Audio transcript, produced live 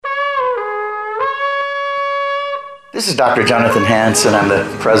This is Dr. Jonathan Hansen. I'm the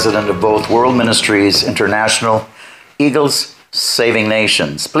president of both World Ministries International, Eagles Saving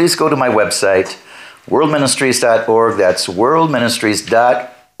Nations. Please go to my website, worldministries.org. That's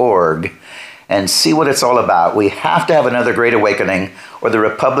worldministries.org, and see what it's all about. We have to have another great awakening, or the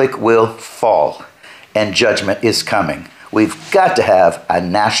republic will fall, and judgment is coming. We've got to have a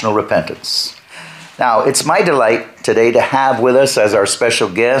national repentance. Now, it's my delight today to have with us as our special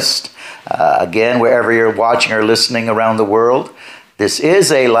guest, again, wherever you're watching or listening around the world. This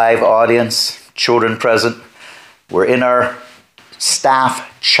is a live audience, children present. We're in our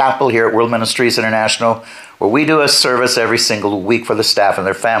staff chapel here at World Ministries International, where we do a service every single week for the staff and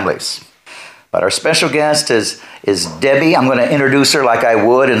their families. But our special guest is Debbie. I'm going to introduce her like I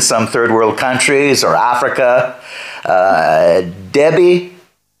would in some third world countries or Africa. Debbie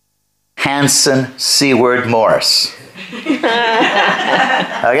Hansen Seward Morris.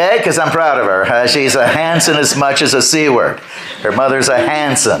 Okay, because I'm proud of her. She's a Hansen as much as a Seward. Her mother's a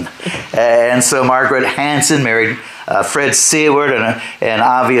Hansen. And so Margaret Hansen married Fred Seward, and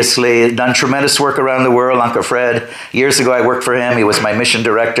obviously done tremendous work around the world. Uncle Fred, years ago I worked for him. He was my mission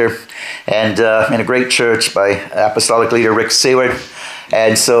director, and in a great church by apostolic leader Rick Seward.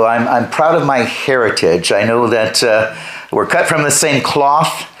 And so I'm proud of my heritage. I know that we're cut from the same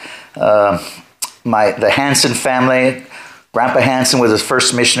cloth. The Hansen family, Grandpa Hansen was his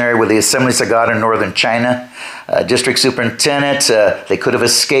first missionary with the Assemblies of God in northern China. District superintendent, they could have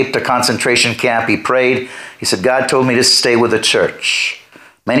escaped a concentration camp. He prayed. He said, God told me to stay with the church.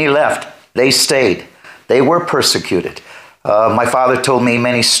 Many left. They stayed. They were persecuted. My father told me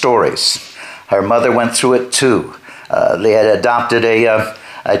many stories. Her mother went through it too. They had adopted a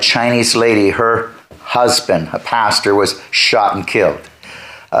Chinese lady. Her husband, a pastor, was shot and killed.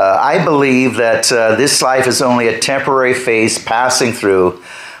 I believe that this life is only a temporary phase passing through,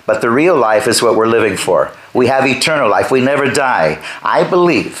 but the real life is what we're living for. We have eternal life. We never die. I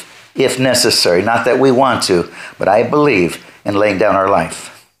believe, if necessary, not that we want to, but I believe in laying down our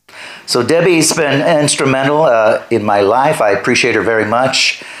life. So Debbie's been instrumental in my life. I appreciate her very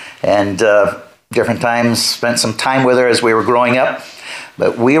much, and different times spent some time with her as we were growing up,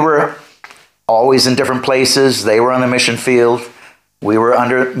 but we were always in different places. They were on the mission field. We were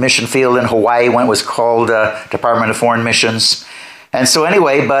under mission field in Hawaii when it was called Department of Foreign Missions. And so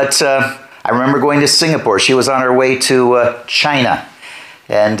anyway, but I remember going to Singapore. She was on her way to China.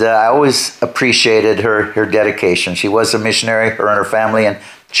 And I always appreciated her dedication. She was a missionary, her and her family in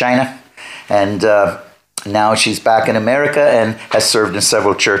China. And now she's back in America and has served in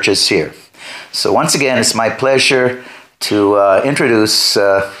several churches here. So once again, it's my pleasure to introduce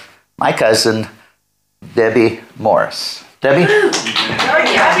my cousin, Debbie Morris. Debbie?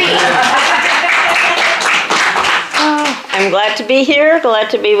 I'm glad to be here,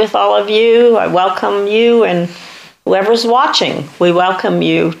 glad to be with all of you. I welcome you and whoever's watching. We welcome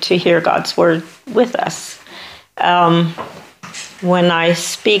you to hear God's word with us. When I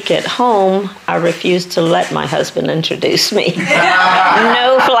speak at home, I refuse to let my husband introduce me.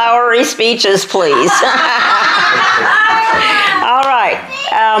 No flowery speeches, please. All right.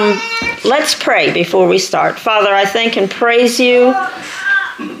 Let's pray before we start. Father, I thank and praise you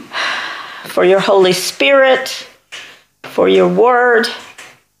for your Holy Spirit, for your word.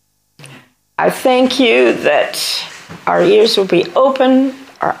 I thank you that our ears will be open,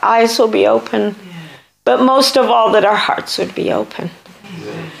 our eyes will be open, but most of all that our hearts would be open,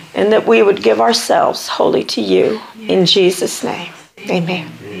 and that we would give ourselves wholly to you. In Jesus' name,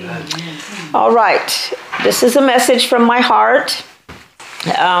 amen. All right, this is a message from my heart.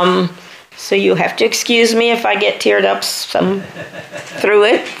 So you have to excuse me if I get teared up through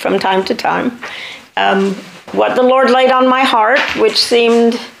it from time to time. What the Lord laid on my heart, which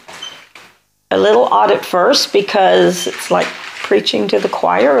seemed a little odd at first because it's like preaching to the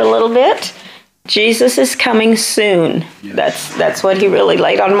choir a little bit. Jesus is coming soon. That's what he really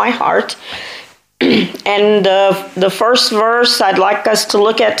laid on my heart. And the first verse I'd like us to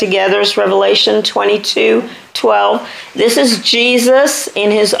look at together is Revelation 22:12. This is Jesus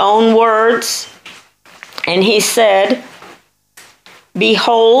in his own words. And he said,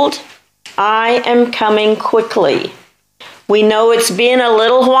 "Behold, I am coming quickly." We know it's been a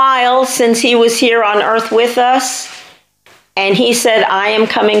little while since he was here on earth with us. And he said, "I am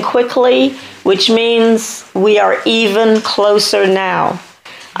coming quickly," which means we are even closer now.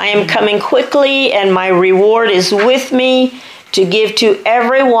 I am coming quickly, and my reward is with me to give to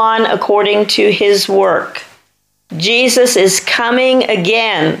everyone according to his work. Jesus is coming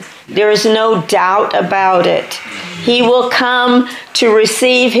again. There is no doubt about it. He will come to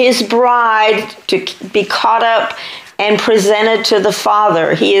receive his bride, to be caught up and presented to the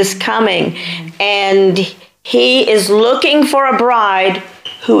Father. He is coming, and He is looking for a bride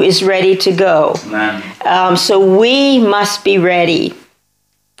who is ready to go. So we must be ready.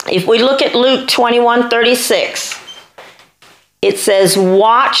 If we look at Luke 21:36, it says,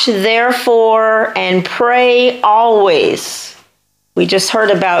 "Watch therefore and pray always." We just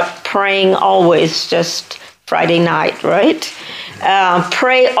heard about praying always just Friday night, right?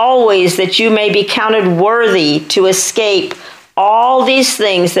 Pray always that you may be counted worthy to escape all these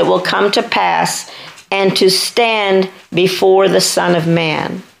things that will come to pass and to stand before the Son of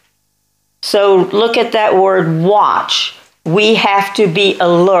Man. So look at that word watch. We have to be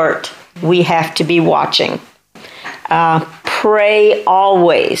alert. We have to be watching. Pray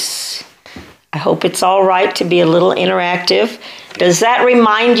always. I hope it's all right to be a little interactive. Does that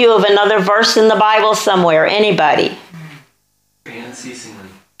remind you of another verse in the Bible somewhere? Anybody? Pray unceasingly.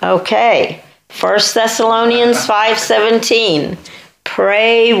 Okay. 1 Thessalonians 5:17.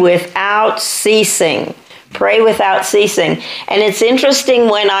 Pray without ceasing. Pray without ceasing. And it's interesting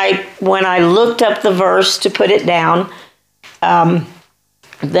when I looked up the verse to put it down,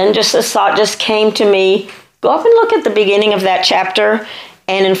 then just a thought just came to me. Go up and look at the beginning of that chapter.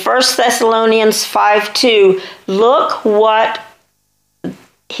 And in 1 Thessalonians 5:2, look what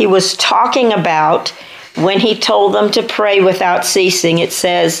he was talking about when he told them to pray without ceasing. It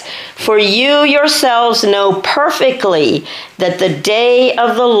says, "For you yourselves know perfectly that the day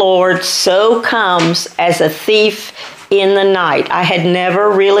of the Lord so comes as a thief in the night." I had never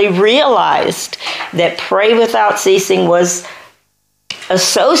really realized that pray without ceasing was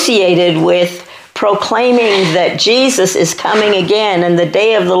associated with proclaiming that Jesus is coming again and the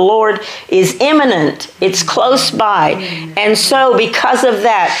day of the Lord is imminent. It's close by. And so because of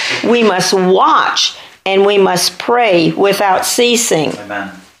that, we must watch and we must pray without ceasing. Amen.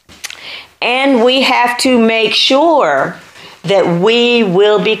 And we have to make sure that we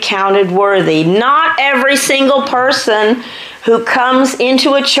will be counted worthy. Not every single person who comes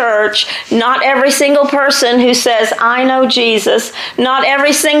into a church, not every single person who says, "I know Jesus," not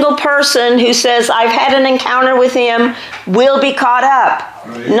every single person who says, "I've had an encounter with him," will be caught up.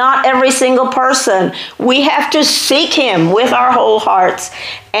 Right. Not every single person. We have to seek him with our whole hearts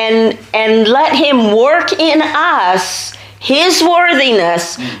and let him work in us his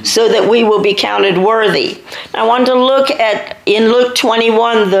worthiness so that we will be counted worthy. I want to look at, in Luke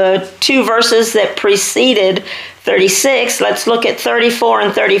 21, the two verses that preceded 36. Let's look at 34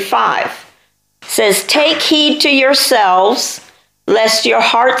 and 35. It says, "Take heed to yourselves, lest your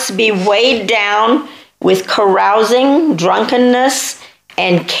hearts be weighed down with carousing, drunkenness,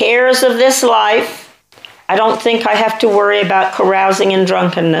 and cares of this life." I don't think I have to worry about carousing and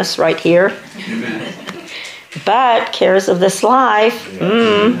drunkenness right here. But cares of this life,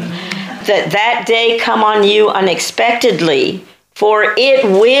 that day come on you unexpectedly, for it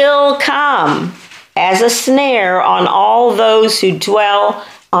will come as a snare on all those who dwell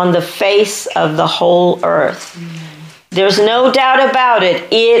on the face of the whole earth. There's no doubt about it.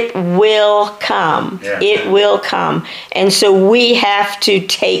 It will come. Yeah. It will come. And so we have to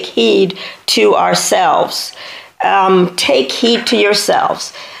take heed to ourselves. Take heed to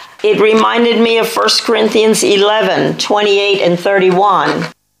yourselves. It reminded me of 1 Corinthians 11, 28 and 31.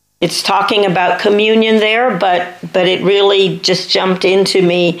 It's talking about communion there, but it really just jumped into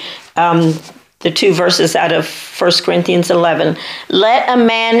me, the two verses out of 1 Corinthians 11. "Let a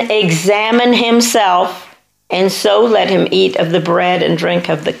man examine himself, and so let him eat of the bread and drink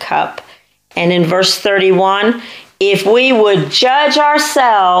of the cup." And in verse 31, "If we would judge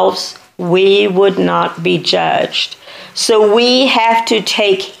ourselves, we would not be judged." So we have to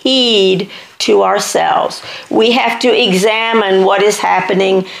take heed to ourselves. We have to examine what is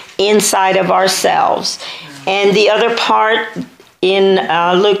happening inside of ourselves. And the other part in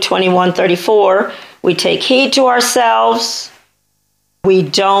Luke 21:34, we take heed to ourselves. We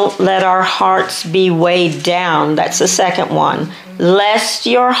don't let our hearts be weighed down. That's the second one. Lest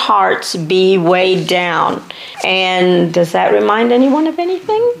your hearts be weighed down. And does that remind anyone of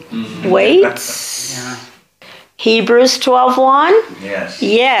anything? Mm-hmm. Weights? Yeah. Hebrews 12:1? Yes.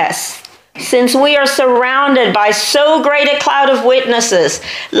 Yes. "Since we are surrounded by so great a cloud of witnesses,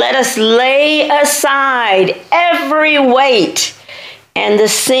 let us lay aside every weight and the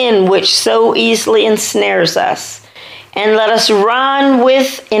sin which so easily ensnares us. And let us run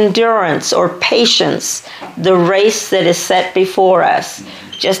with endurance or patience the race that is set before us."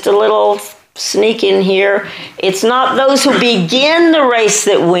 Just a little sneak in here. It's not those who begin the race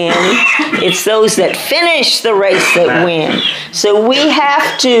that win. It's those that finish the race that win. So we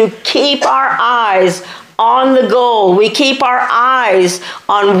have to keep our eyes on the goal. We keep our eyes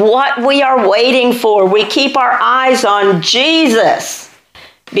on what we are waiting for. We keep our eyes on Jesus.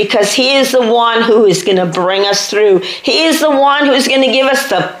 because he is the one who is going to bring us through. He is the one who is going to give us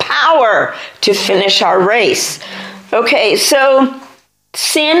the power to finish our race. Okay, so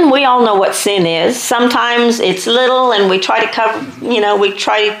sin, we all know what sin is. Sometimes it's little and we try to cover, we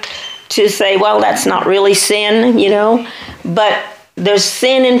try to say, well, that's not really sin, but there's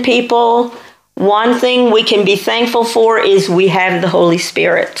sin in people. One thing we can be thankful for is we have the Holy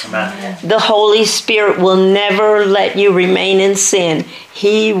Spirit. Amen. The Holy Spirit will never let you remain in sin.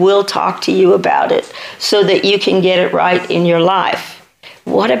 He will talk to you about it so that you can get it right in your life.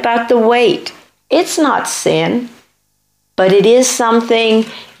 What about the weight? It's not sin, but it is something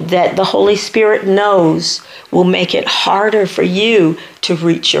that the Holy Spirit knows will make it harder for you to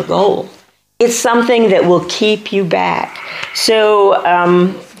reach your goal. It's something that will keep you back. So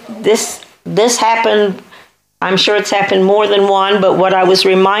this happened, I'm sure it's happened more than one, but what I was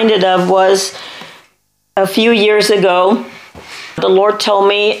reminded of was a few years ago, the Lord told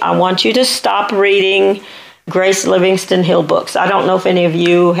me, I want you to stop reading Grace Livingston Hill books. I don't know if any of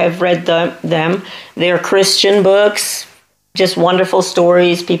you have read them. They're Christian books, just wonderful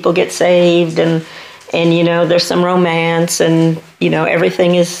stories. People get saved and there's some romance and,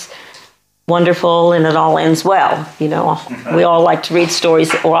 everything is wonderful and it all ends well. We all like to read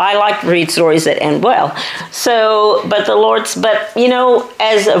stories, or I like to read stories that end well. So, but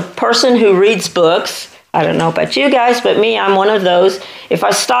as a person who reads books, I don't know about you guys, but me, I'm one of those. If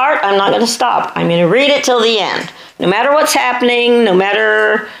I start, I'm not going to stop. I'm going to read it till the end. No matter what's happening, no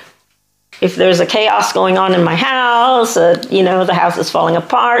matter if there's a chaos going on in my house, the house is falling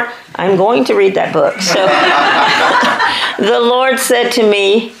apart, I'm going to read that book. So the Lord said to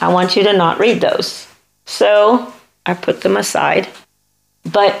me, I want you to not read those. So I put them aside.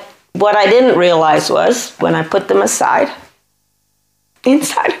 But what I didn't realize was when I put them aside,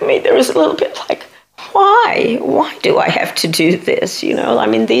 inside of me, there was a little bit like, why? Why do I have to do this?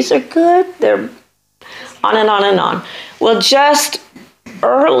 These are good. They're on and on and on. Well, just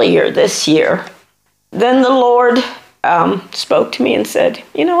earlier this year, then the Lord spoke to me and said,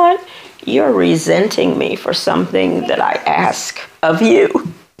 you know what? You're resenting me for something that I ask of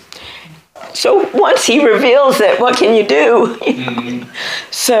you. So once he reveals it, what can you do?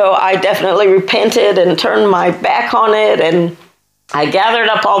 So I definitely repented and turned my back on it, and I gathered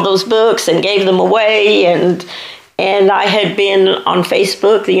up all those books and gave them away, and I had been on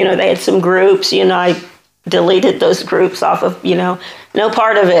Facebook, they had some groups, I deleted those groups off of, no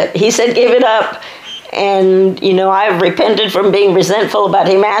part of it. He said, give it up. And, I've repented from being resentful about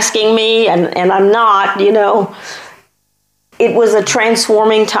him asking me, and I'm not, It was a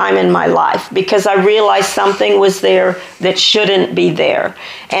transforming time in my life because I realized something was there that shouldn't be there.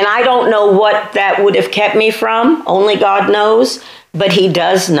 And I don't know what that would have kept me from. Only God knows, but he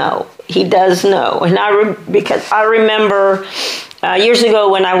does know. He does know. And because I remember years ago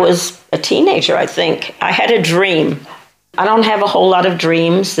when I was a teenager, I think, I had a dream. I don't have a whole lot of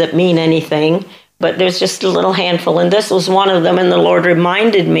dreams that mean anything, but there's just a little handful, and this was one of them, and the Lord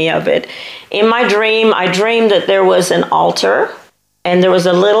reminded me of it. In my dream, I dreamed that there was an altar, and there was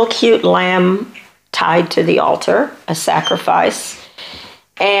a little cute lamb tied to the altar, a sacrifice.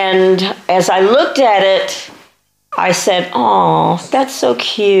 And as I looked at it, I said, oh, that's so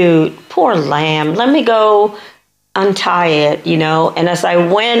cute. Poor lamb. Let me go untie it, And as I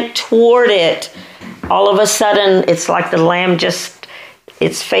went toward it, all of a sudden, it's like the lamb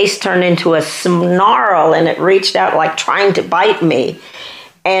its face turned into a snarl, and it reached out like trying to bite me.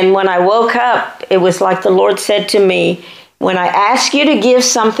 And when I woke up, it was like the Lord said to me, when I ask you to give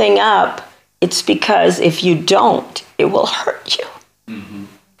something up, it's because if you don't, it will hurt you. Mm-hmm.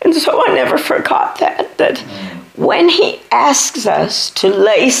 And so I never forgot that when he asks us to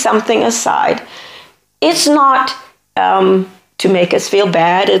lay something aside, it's not to make us feel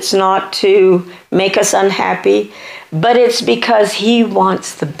bad. It's not to make us unhappy, but it's because he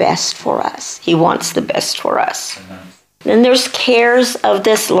wants the best for us. He wants the best for us. Mm-hmm. Then there's cares of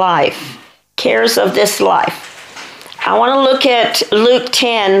this life. Cares of this life. I want to look at Luke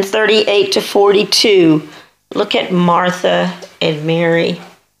 10, 38 to 42. Look at Martha and Mary.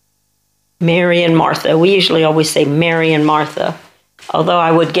 Mary and Martha. We usually always say Mary and Martha, although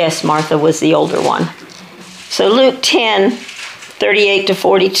I would guess Martha was the older one. So Luke 10, 38 to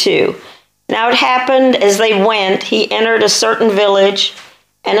 42. Now it happened as they went, he entered a certain village,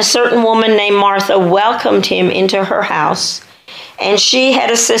 and a certain woman named Martha welcomed him into her house. And she had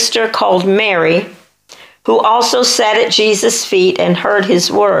a sister called Mary, who also sat at Jesus' feet and heard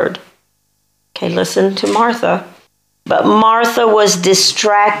his word. Okay, listen to Martha. But Martha was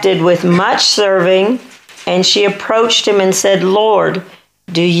distracted with much serving, and she approached him and said, Lord,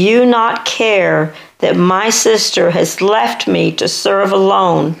 do you not care that my sister has left me to serve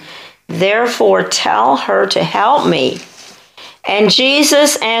alone. Therefore, tell her to help me." And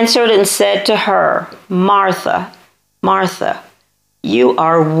Jesus answered and said to her, "Martha, Martha, you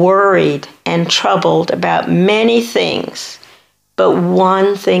are worried and troubled about many things, but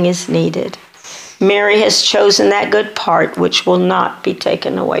one thing is needed. Mary has chosen that good part which will not be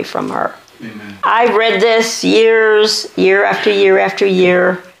taken away from her." Amen. I've read this year after year after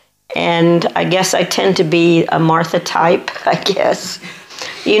year, and I guess I tend to be a Martha type, I guess.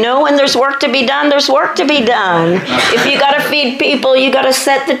 You know, when there's work to be done, there's work to be done. If you got to feed people, you got to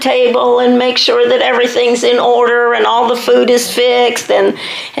set the table and make sure that everything's in order and all the food is fixed. And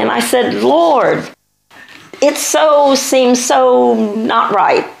I said, "Lord, it seems so not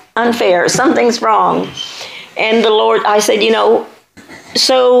right, unfair, something's wrong." And the Lord, I said,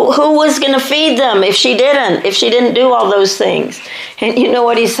 so who was going to feed them if she didn't do all those things? And you know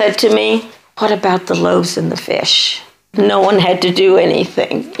what he said to me? "What about the loaves and the fish? No one had to do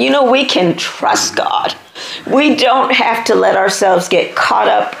anything." We can trust God. We don't have to let ourselves get caught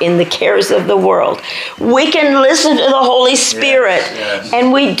up in the cares of the world. We can listen to the Holy Spirit,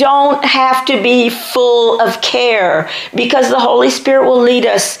 and we don't have to be full of care, because the Holy Spirit will lead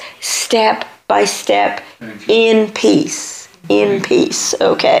us step by step in peace. In peace,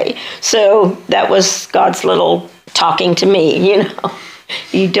 okay? So that was God's little talking to me,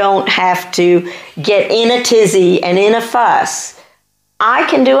 You don't have to get in a tizzy and in a fuss. I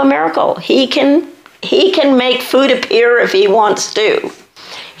can do a miracle. He can make food appear if he wants to.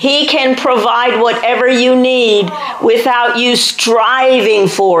 He can provide whatever you need without you striving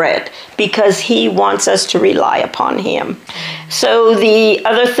for it, because he wants us to rely upon him. So the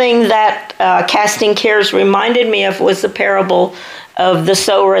other thing that Casting Cares reminded me of was the parable of the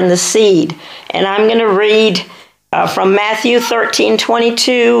sower and the seed. And I'm going to read from Matthew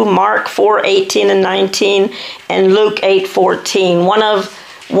 13:22, Mark 4:18 and 19, and Luke 8:14.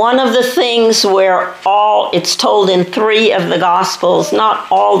 One of the things where it's told in 3 of the Gospels. Not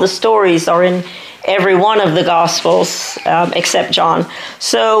all the stories are in every one of the Gospels except John.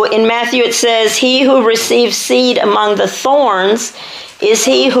 So in Matthew it says, "He who receives seed among the thorns is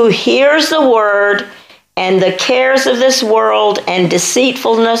he who hears the word, and the cares of this world and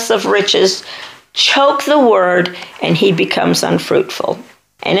deceitfulness of riches choke the word, and he becomes unfruitful."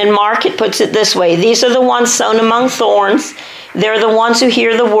 And in Mark, it puts it this way: "These are the ones sown among thorns. They're the ones who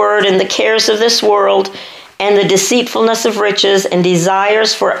hear the word, and the cares of this world and the deceitfulness of riches and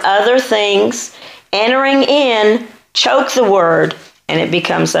desires for other things, entering in, choke the word, and it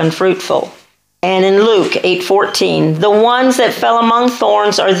becomes unfruitful." And in Luke 8:14, "The ones that fell among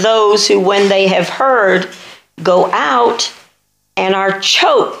thorns are those who, when they have heard, go out and are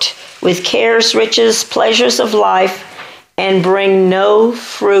choked with cares, riches, pleasures of life, and bring no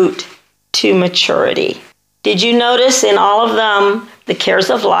fruit to maturity." Did you notice in all of them, the cares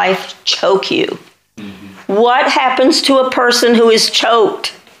of life choke you? Mm-hmm. What happens to a person who is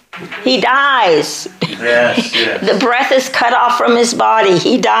choked? He dies. Yes. The breath is cut off from his body.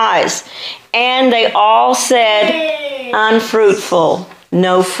 He dies. And they all said, unfruitful,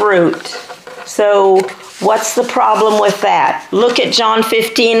 no fruit. So what's the problem with that? Look at John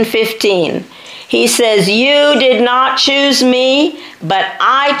 15:15. He says, "You did not choose me, but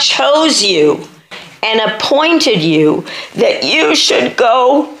I chose you and appointed you that you should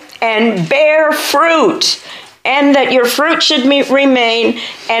go and bear fruit, and that your fruit should remain,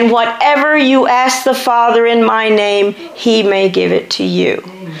 and whatever you ask the Father in my name, he may give it to you."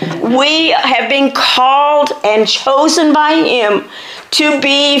 We have been called and chosen by him to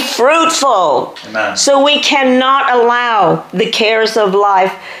be fruitful. Amen. So we cannot allow the cares of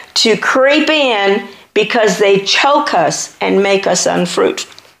life to creep in, because they choke us and make us unfruitful.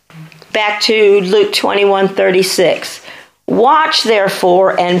 Back to Luke 21:36. "Watch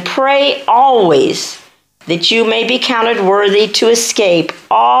therefore and pray always, that you may be counted worthy to escape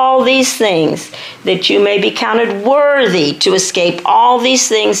all these things, that you may be counted worthy to escape all these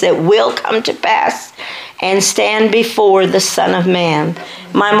things that will come to pass, and stand before the Son of Man."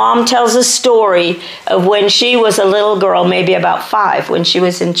 My mom tells a story of when she was a little girl, maybe about 5, when she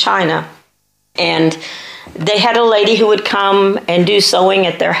was in China. And they had a lady who would come and do sewing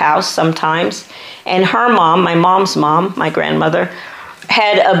at their house sometimes. And her mom, my mom's mom, my grandmother,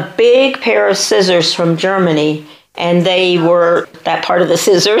 had a big pair of scissors from Germany. And that part of the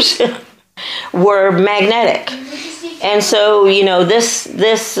scissors were magnetic. And so, this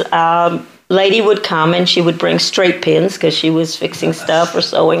lady would come and she would bring straight pins because she was fixing stuff or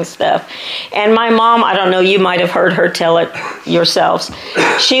sewing stuff. And my mom, I don't know, you might have heard her tell it yourselves.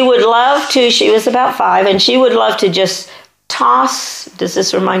 She would love to, she was about 5, and she would love to just does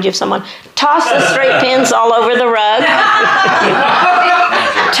this remind you of someone? Toss the straight pins all over the rug.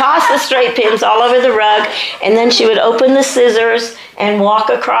 Toss the straight pins all over the rug, and then she would open the scissors and walk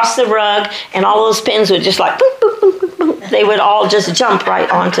across the rug, and all those pins would just like, boop, boop, boop, boop, boop. They would all just jump right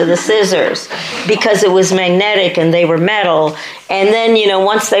onto the scissors because it was magnetic and they were metal. And then,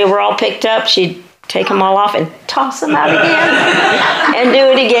 once they were all picked up, she'd take them all off and toss them out again and do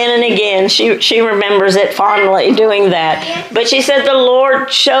it again and again. She remembers it fondly doing that. But she said the Lord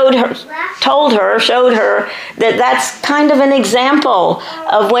showed her that that's kind of an example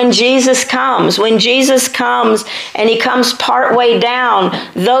of when Jesus comes. When Jesus comes and he comes partway down,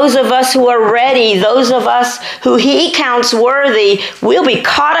 those of us who are ready, those of us who he counts worthy, will be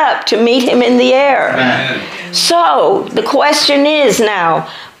caught up to meet him in the air. Amen. So the question is now,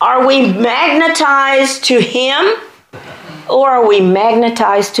 are we magnetized to him, or are we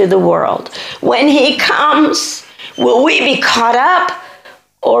magnetized to the world? When he comes, will we be caught up,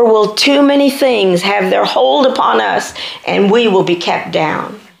 or will too many things have their hold upon us and we will be kept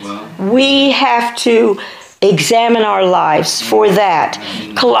down? Wow. We have to examine our lives for that.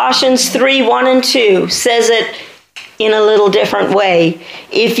 Colossians 3:1-2 says it in a little different way.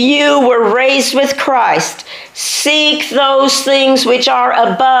 If you were raised with Christ, seek those things which are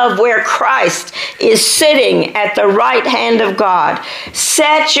above, where Christ is sitting at the right hand of God.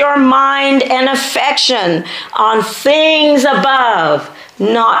 Set your mind and affection on things above,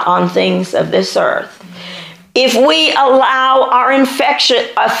 not on things of this earth. If we allow our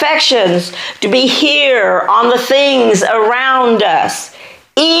affections to be here on the things around us,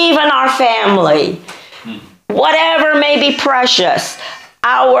 even our family, whatever may be precious,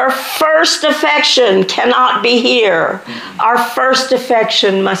 our first affection cannot be here. Our first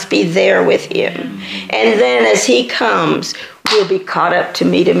affection must be there with him. And then as he comes, we'll be caught up to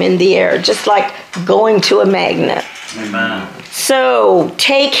meet him in the air, just like going to a magnet. Amen. So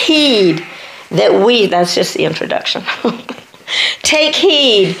take heed that's just the introduction. Take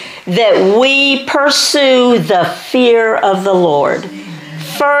heed that we pursue the fear of the Lord.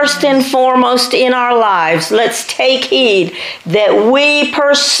 First and foremost in our lives, let's take heed that we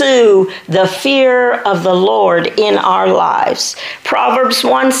pursue the fear of the Lord in our lives. Proverbs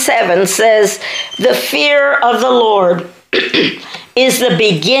 1:7 says, the fear of the Lord is the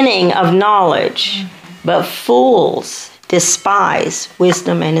beginning of knowledge, but fools despise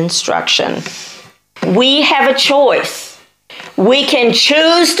wisdom and instruction. We have a choice. We can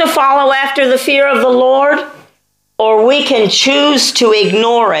choose to follow after the fear of the Lord, or we can choose to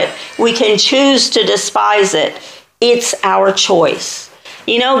ignore it. We can choose to despise it. It's our choice.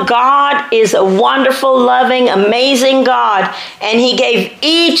 God is a wonderful, loving, amazing God, and he gave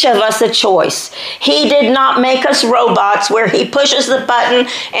each of us a choice. He did not make us robots where he pushes the button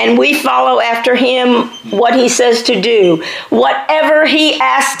and we follow after him what he says to do. Whatever he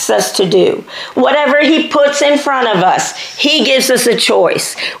asks us to do, whatever he puts in front of us, he gives us a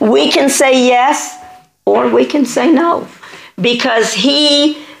choice. We can say yes, or we can say no, because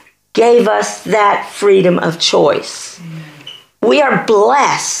he gave us that freedom of choice. We are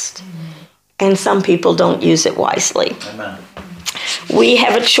blessed, and some people don't use it wisely. Amen. We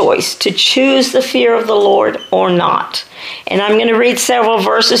have a choice to choose the fear of the Lord or not. And I'm going to read several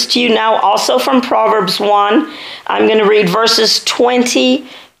verses to you now, also from Proverbs 1. I'm going to read verses 20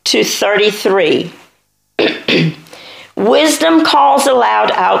 to 33. Wisdom calls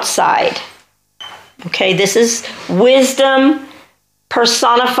aloud outside. Okay, this is wisdom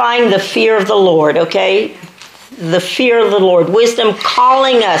personifying the fear of the Lord, okay? The fear of the Lord. Wisdom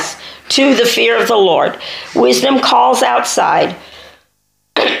calling us to the fear of the Lord. Wisdom calls outside.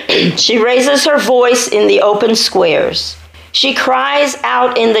 She raises her voice in the open squares. She cries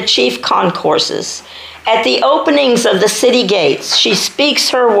out in the chief concourses. At the openings of the city gates, she speaks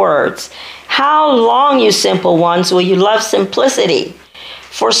her words. How long, you simple ones, will you love simplicity?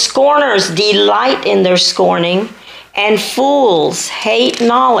 For scorners delight in their scorning, and fools hate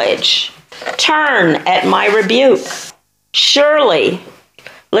knowledge. Turn at my rebuke. Surely,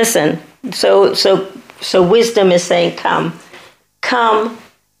 listen, so wisdom is saying, come,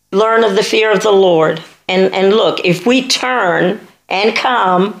 learn of the fear of the Lord. And look, if we turn and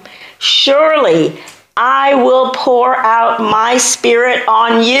come, surely I will pour out my spirit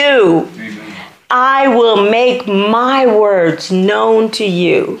on you. Amen. I will make my words known to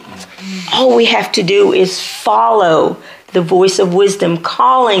you. All we have to do is follow the voice of wisdom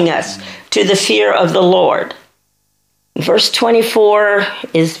calling us to the fear of the Lord. Verse 24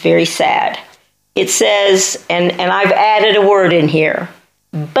 is very sad. It says, and I've added a word in here,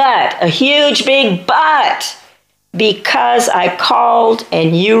 but, a huge big but, because I called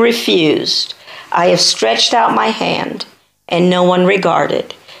and you refused, I have stretched out my hand and no one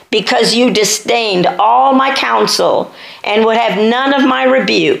regarded. Because you disdained all my counsel and would have none of my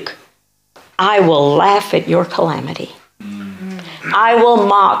rebuke, I will laugh at your calamity. I will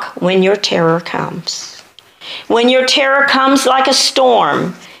mock when your terror comes. When your terror comes like a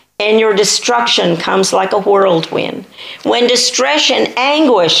storm, and your destruction comes like a whirlwind. When distress and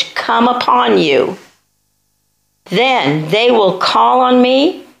anguish come upon you, then they will call on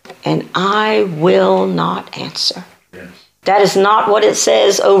me, and I will not answer. Yes. That is not what it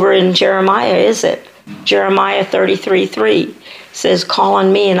says over in Jeremiah, is it? Jeremiah 33:3 says, call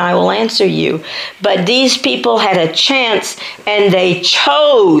on me and I will answer you. But these people had a chance and they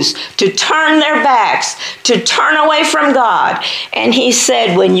chose to turn their backs, to turn away from God. And he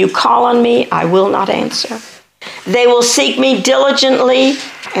said, when you call on me, I will not answer. They will seek me diligently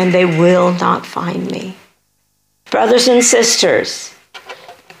and they will not find me. Brothers and sisters,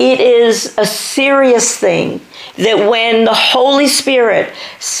 it is a serious thing that when the Holy Spirit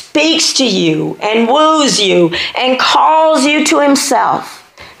speaks to you and woos you and calls you to himself,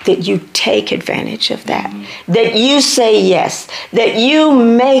 that you take advantage of that, that you say yes, that you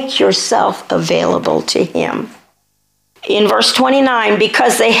make yourself available to him. In verse 29,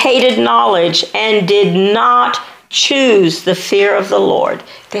 because they hated knowledge and did not choose the fear of the Lord.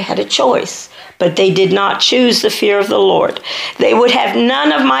 They had a choice, but they did not choose the fear of the Lord. They would have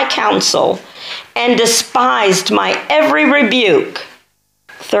none of my counsel and despised my every rebuke.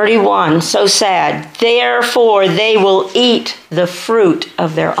 31, so sad. Therefore, they will eat the fruit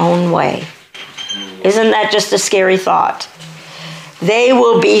of their own way. Isn't that just a scary thought? They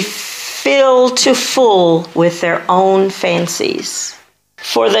will be filled to full with their own fancies.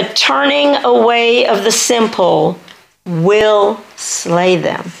 For the turning away of the simple will slay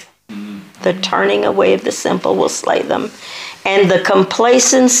them. The turning away of the simple will slay them, and the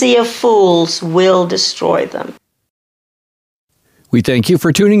complacency of fools will destroy them. We thank you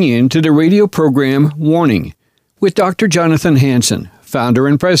for tuning in to the radio program Warning with Dr. Jonathan Hansen, founder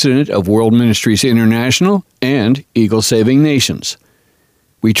and president of World Ministries International and Eagle Saving Nations.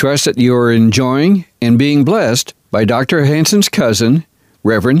 We trust that you are enjoying and being blessed by Dr. Hansen's cousin,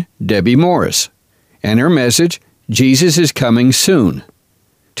 Reverend Debbie Morris, and her message, Jesus is Coming Soon.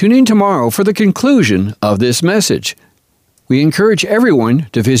 Tune in tomorrow for the conclusion of this message. We encourage everyone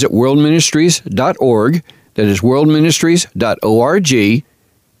to visit worldministries.org, that is worldministries.org,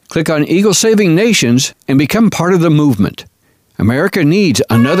 click on Eagle Saving Nations, and become part of the movement. America needs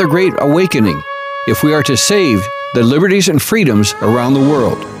another great awakening if we are to save the liberties and freedoms around the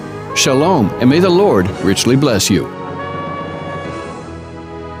world. Shalom, and may the Lord richly bless you.